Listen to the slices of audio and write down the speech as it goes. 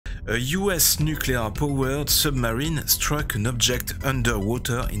A US nuclear-powered submarine struck an object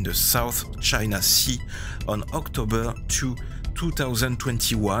underwater in the South China Sea on October 2,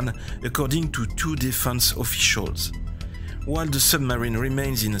 2021, according to two defense officials. While the submarine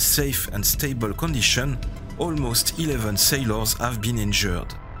remains in a safe and stable condition, almost 11 sailors have been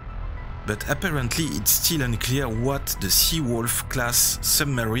injured. But apparently it's still unclear what the Seawolf-class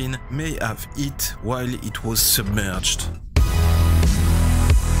submarine may have hit while it was submerged.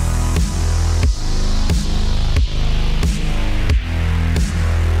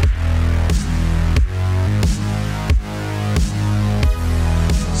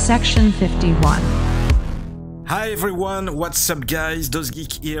 Section 51. Hi everyone, what's up guys,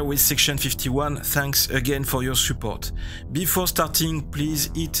 DOZgeek here with Section 51, thanks again for your support. Before starting, please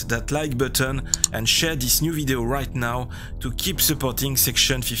hit that like button and share this new video right now to keep supporting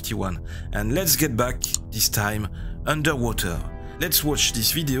Section 51. And let's get back, this time, underwater. Let's watch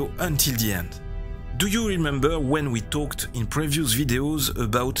this video until the end. Do you remember when we talked in previous videos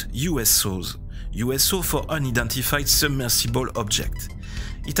about USOs? USO for Unidentified Submersible Object.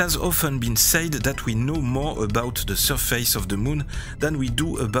 It has often been said that we know more about the surface of the moon than we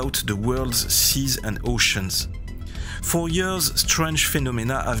do about the world's seas and oceans. For years, strange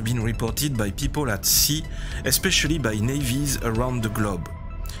phenomena have been reported by people at sea, especially by navies around the globe.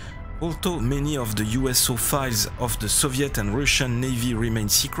 Although many of the USO files of the Soviet and Russian Navy remain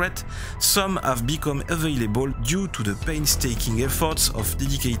secret, some have become available due to the painstaking efforts of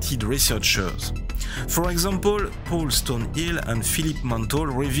dedicated researchers. For example, Paul Stonehill and Philip Mantle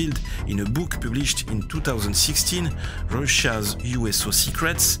revealed in a book published in 2016, Russia's USO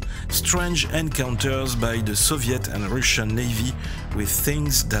Secrets, strange encounters by the Soviet and Russian Navy with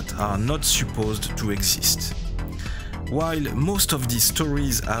things that are not supposed to exist. While most of these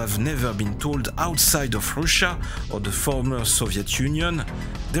stories have never been told outside of Russia or the former Soviet Union,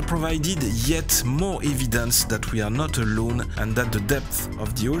 they provided yet more evidence that we are not alone and that the depth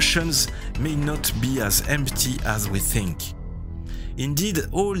of the oceans may not be as empty as we think. Indeed,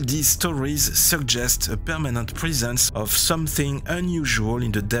 all these stories suggest a permanent presence of something unusual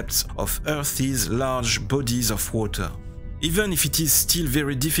in the depths of Earth's large bodies of water. Even if it is still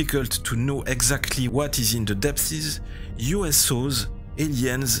very difficult to know exactly what is in the depths, USOs,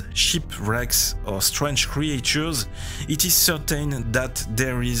 aliens, shipwrecks or strange creatures, it is certain that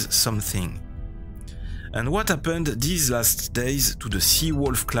there is something. And what happened these last days to the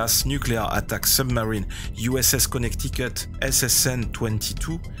Seawolf-class nuclear attack submarine USS Connecticut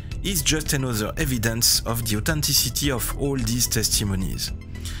SSN-22 is just another evidence of the authenticity of all these testimonies.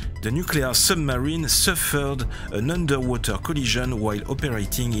 The nuclear submarine suffered an underwater collision while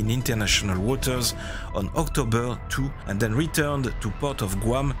operating in international waters on October 2 and then returned to Port of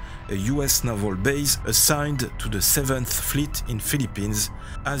Guam, a US naval base assigned to the 7th Fleet in Philippines,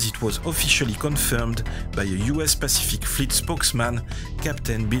 as it was officially confirmed by a US Pacific Fleet spokesman,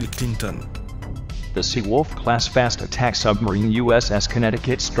 Captain Bill Clinton. The Seawolf-class fast attack submarine USS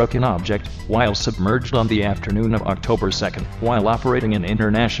Connecticut struck an object while submerged on the afternoon of October 2nd, while operating in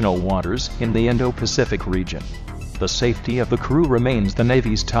international waters in the Indo-Pacific region. The safety of the crew remains the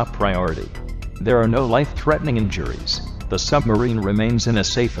Navy's top priority. There are no life-threatening injuries. The submarine remains in a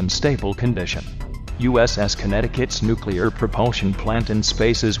safe and stable condition. USS Connecticut's nuclear propulsion plant and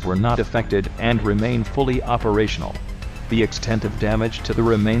spaces were not affected and remain fully operational. The extent of damage to the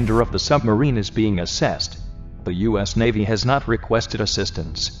remainder of the submarine is being assessed. The U.S. Navy has not requested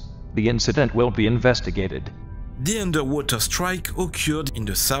assistance. The incident will be investigated. The underwater strike occurred in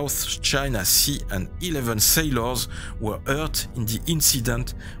the South China Sea and 11 sailors were hurt in the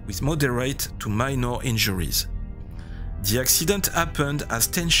incident with moderate to minor injuries. The accident happened as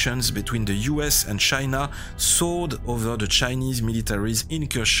tensions between the US and China soared over the Chinese military's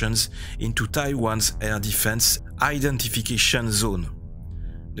incursions into Taiwan's air defense identification zone.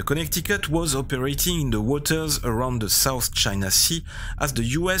 The Connecticut was operating in the waters around the South China Sea as the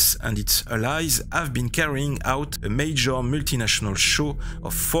US and its allies have been carrying out a major multinational show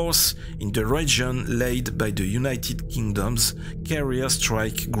of force in the region led by the United Kingdom's Carrier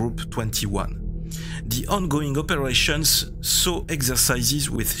Strike Group 21. The ongoing operations saw exercises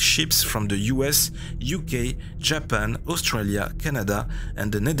with ships from the US, UK, Japan, Australia, Canada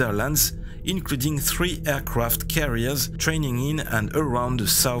and the Netherlands, including 3 aircraft carriers training in and around the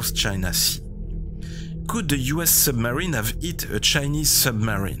South China Sea. Could the US submarine have hit a Chinese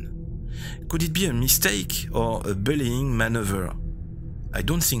submarine? Could it be a mistake or a bullying maneuver? I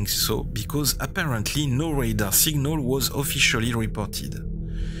don't think so, because apparently no radar signal was officially reported.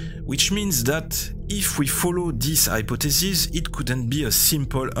 Which means that if we follow this hypothesis, it couldn't be a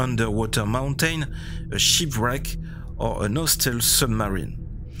simple underwater mountain, a shipwreck or an hostile submarine.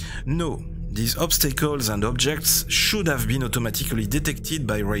 No, these obstacles and objects should have been automatically detected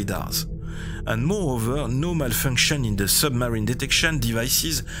by radars. And moreover, no malfunction in the submarine detection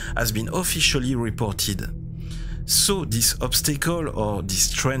devices has been officially reported. So this obstacle or this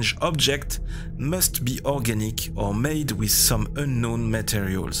strange object must be organic or made with some unknown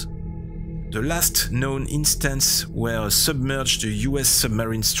materials. The last known instance where a submerged US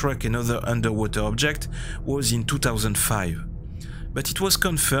submarine struck another underwater object was in 2005. But it was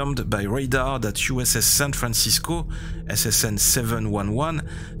confirmed by radar that USS San Francisco, SSN 711,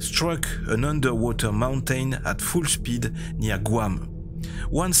 struck an underwater mountain at full speed near Guam.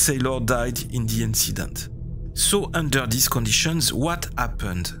 One sailor died in the incident. So under these conditions, what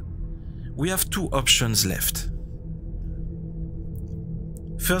happened? We have two options left.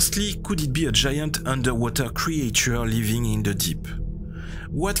 Firstly, could it be a giant underwater creature living in the deep?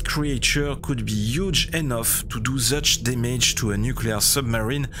 What creature could be huge enough to do such damage to a nuclear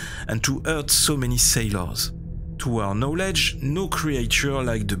submarine and to hurt so many sailors? To our knowledge, no creature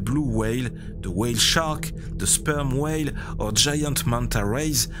like the blue whale, the whale shark, the sperm whale or giant manta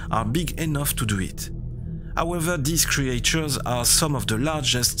rays are big enough to do it. However, these creatures are some of the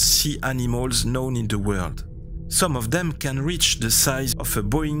largest sea animals known in the world. Some of them can reach the size of a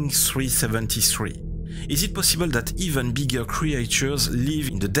Boeing 373. Is it possible that even bigger creatures live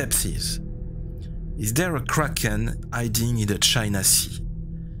in the depths? Is there a kraken hiding in the China Sea?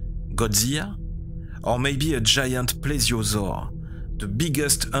 Godzilla? Or maybe a giant plesiosaur, the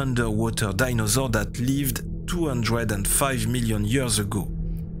biggest underwater dinosaur that lived 205 million years ago?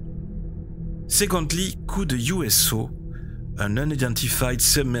 Secondly, could a USO, an unidentified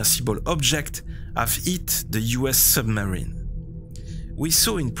submersible object, have hit the US submarine? We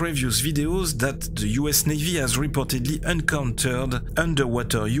saw in previous videos that the US Navy has reportedly encountered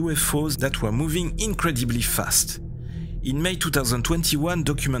underwater UFOs that were moving incredibly fast. In May 2021,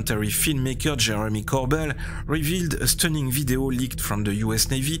 documentary filmmaker Jeremy Corbell revealed a stunning video leaked from the US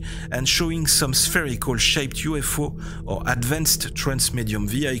Navy and showing some spherical-shaped UFO or Advanced Transmedium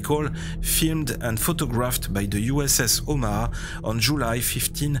Vehicle filmed and photographed by the USS Omaha on July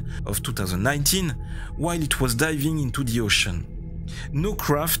 15 of 2019 while it was diving into the ocean. No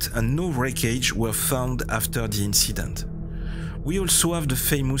craft and no wreckage were found after the incident. We also have the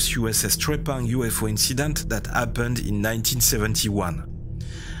famous USS Trepang UFO incident that happened in 1971.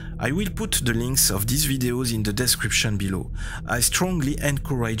 I will put the links of these videos in the description below. I strongly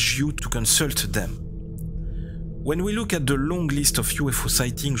encourage you to consult them. When we look at the long list of UFO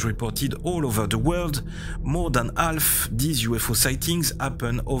sightings reported all over the world, more than half these UFO sightings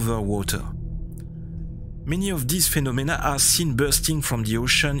happen over water. Many of these phenomena are seen bursting from the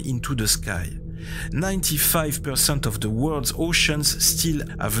ocean into the sky. 95% of the world's oceans still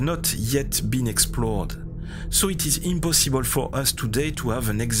have not yet been explored, so it is impossible for us today to have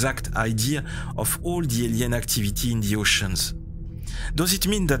an exact idea of all the alien activity in the oceans. Does it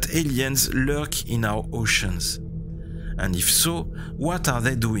mean that aliens lurk in our oceans? And if so, what are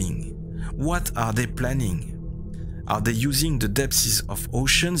they doing? What are they planning? Are they using the depths of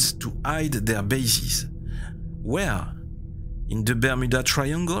oceans to hide their bases? Where? In the Bermuda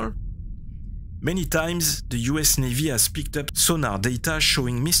Triangle? Many times, the US Navy has picked up sonar data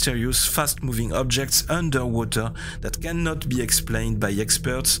showing mysterious fast-moving objects underwater that cannot be explained by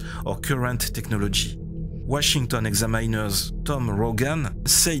experts or current technology. Washington examiners Tom Rogan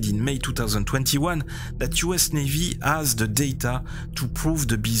said in May 2021 that US Navy has the data to prove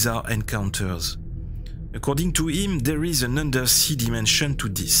the bizarre encounters. According to him, there is an undersea dimension to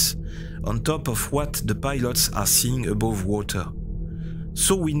this, on top of what the pilots are seeing above water.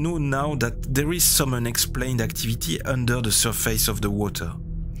 So we know now that there is some unexplained activity under the surface of the water.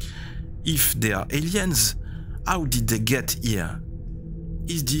 If they are aliens, how did they get here?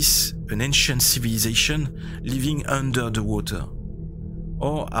 Is this an ancient civilization living under the water?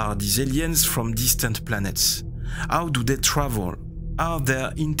 Or are these aliens from distant planets? How do they travel? Are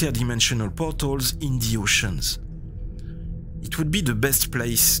there interdimensional portals in the oceans? It would be the best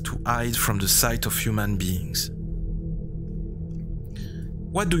place to hide from the sight of human beings.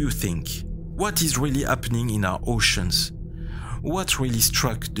 What do you think? What is really happening in our oceans? What really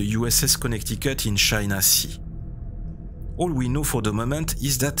struck the USS Connecticut in China Sea? All we know for the moment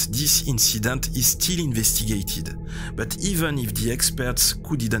is that this incident is still investigated, but even if the experts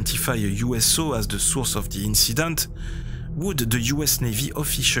could identify a USO as the source of the incident, would the US Navy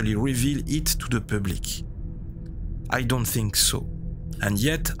officially reveal it to the public? I don't think so. And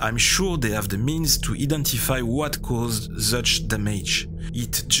yet, I'm sure they have the means to identify what caused such damage.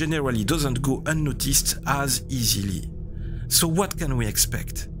 It generally doesn't go unnoticed as easily. So what can we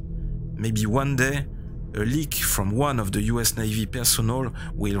expect? Maybe one day, a leak from one of the US Navy personnel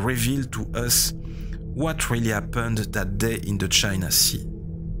will reveal to us what really happened that day in the China Sea.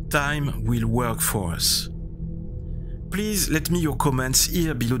 Time will work for us. Please let me your comments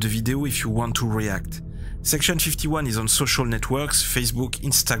here below the video if you want to react. Section 51 is on social networks, Facebook,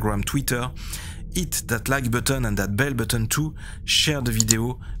 Instagram, Twitter. Hit that like button and that bell button too, share the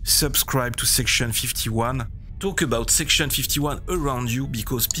video, subscribe to Section 51. Talk about Section 51 around you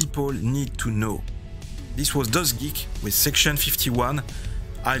because people need to know. This was DOZgeek with Section 51.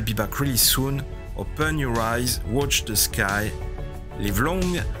 I'll be back really soon. Open your eyes, watch the sky, live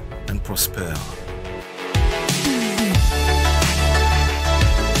long and prosper.